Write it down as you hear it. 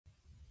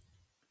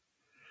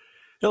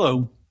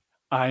Hello,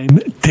 I'm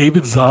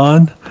David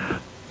Zahn,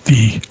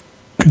 the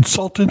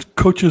consultant,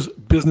 coaches,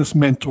 business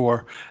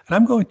mentor, and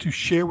I'm going to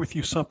share with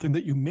you something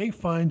that you may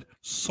find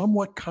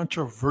somewhat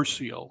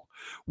controversial.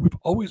 We've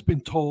always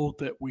been told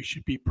that we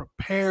should be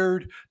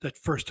prepared, that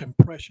first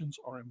impressions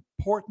are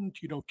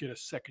important. You don't get a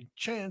second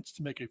chance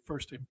to make a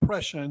first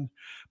impression,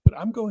 but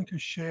I'm going to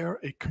share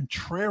a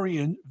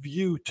contrarian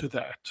view to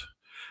that.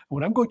 And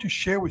what I'm going to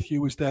share with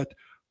you is that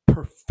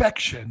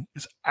perfection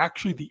is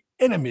actually the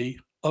enemy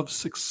of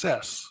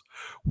success.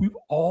 We've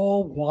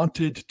all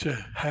wanted to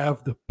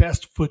have the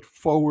best foot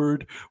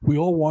forward. We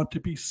all want to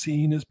be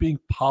seen as being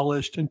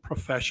polished and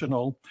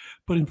professional.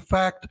 But in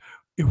fact,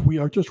 if we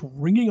are just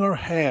wringing our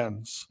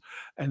hands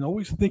and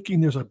always thinking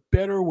there's a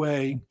better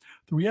way,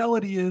 the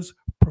reality is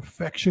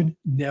perfection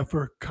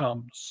never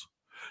comes.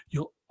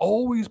 You'll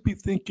always be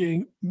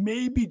thinking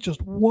maybe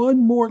just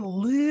one more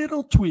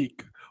little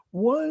tweak,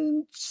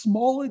 one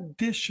small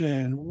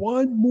addition,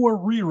 one more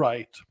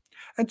rewrite.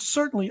 And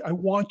certainly, I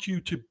want you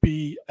to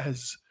be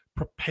as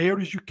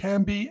prepared as you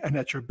can be and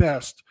at your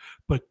best,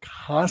 but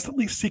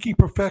constantly seeking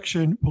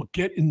perfection will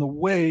get in the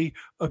way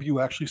of you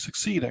actually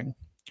succeeding.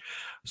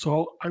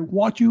 So I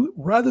want you,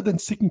 rather than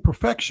seeking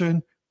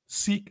perfection,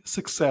 seek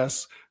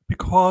success,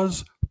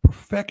 because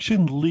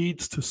perfection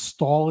leads to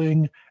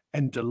stalling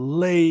and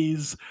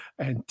delays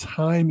and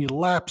time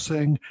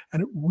elapsing,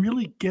 and it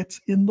really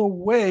gets in the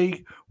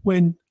way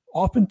when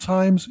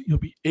oftentimes you'll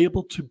be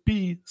able to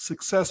be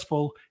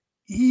successful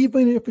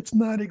even if it's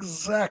not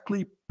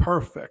exactly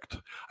perfect.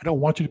 I don't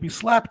want you to be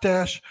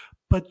slapdash,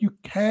 but you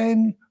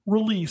can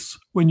release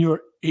when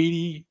you're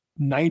 80,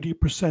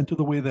 90% of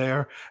the way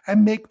there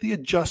and make the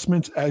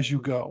adjustments as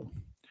you go.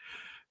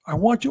 I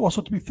want you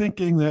also to be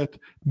thinking that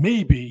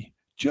maybe,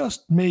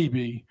 just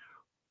maybe,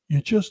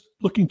 you're just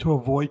looking to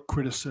avoid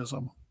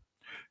criticism.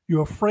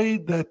 You're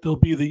afraid that there'll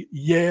be the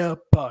yeah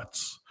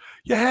buts.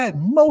 You had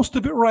most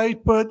of it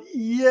right, but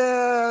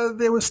yeah,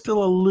 there was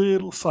still a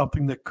little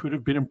something that could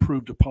have been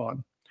improved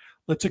upon.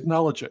 Let's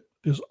acknowledge it.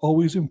 There's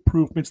always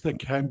improvements that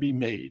can be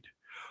made.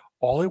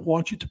 All I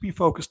want you to be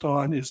focused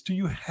on is, do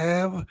you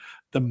have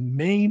the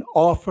main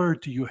offer?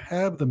 Do you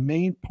have the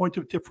main point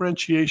of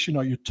differentiation?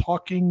 Are you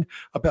talking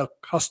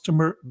about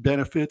customer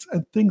benefits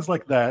and things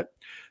like that?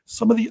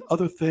 Some of the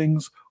other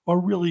things are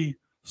really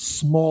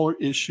smaller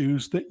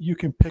issues that you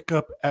can pick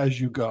up as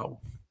you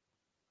go.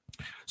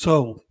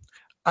 So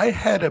I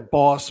had a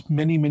boss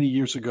many, many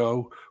years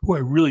ago who I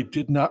really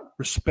did not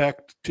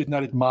respect, did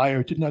not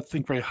admire, did not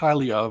think very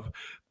highly of,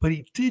 but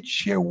he did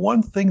share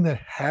one thing that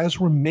has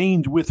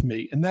remained with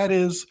me, and that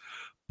is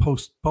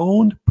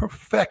postponed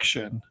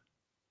perfection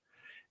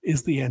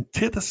is the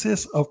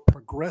antithesis of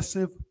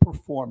progressive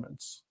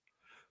performance.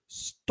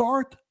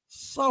 Start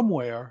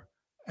somewhere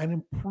and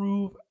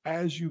improve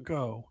as you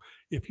go.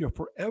 If you're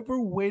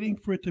forever waiting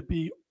for it to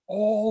be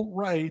all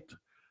right,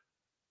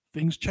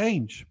 things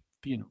change.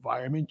 The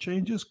environment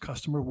changes,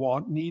 customer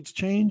want needs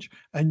change,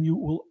 and you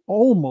will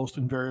almost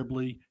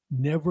invariably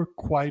never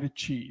quite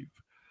achieve.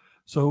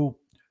 So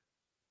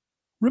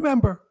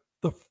remember,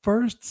 the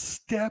first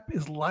step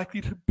is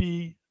likely to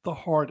be the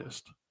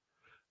hardest.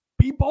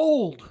 Be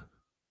bold,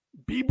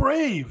 be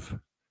brave,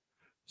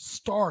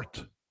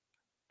 start.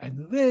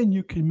 And then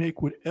you can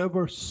make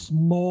whatever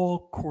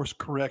small course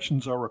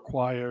corrections are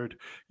required.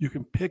 You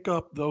can pick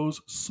up those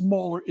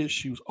smaller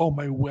issues. Oh,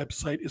 my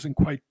website isn't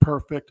quite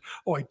perfect.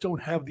 Oh, I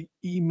don't have the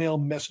email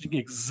messaging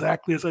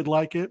exactly as I'd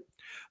like it.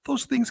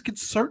 Those things can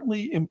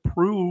certainly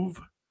improve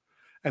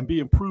and be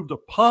improved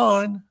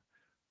upon.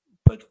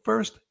 But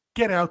first,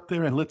 get out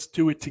there and let's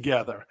do it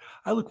together.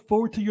 I look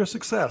forward to your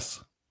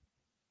success.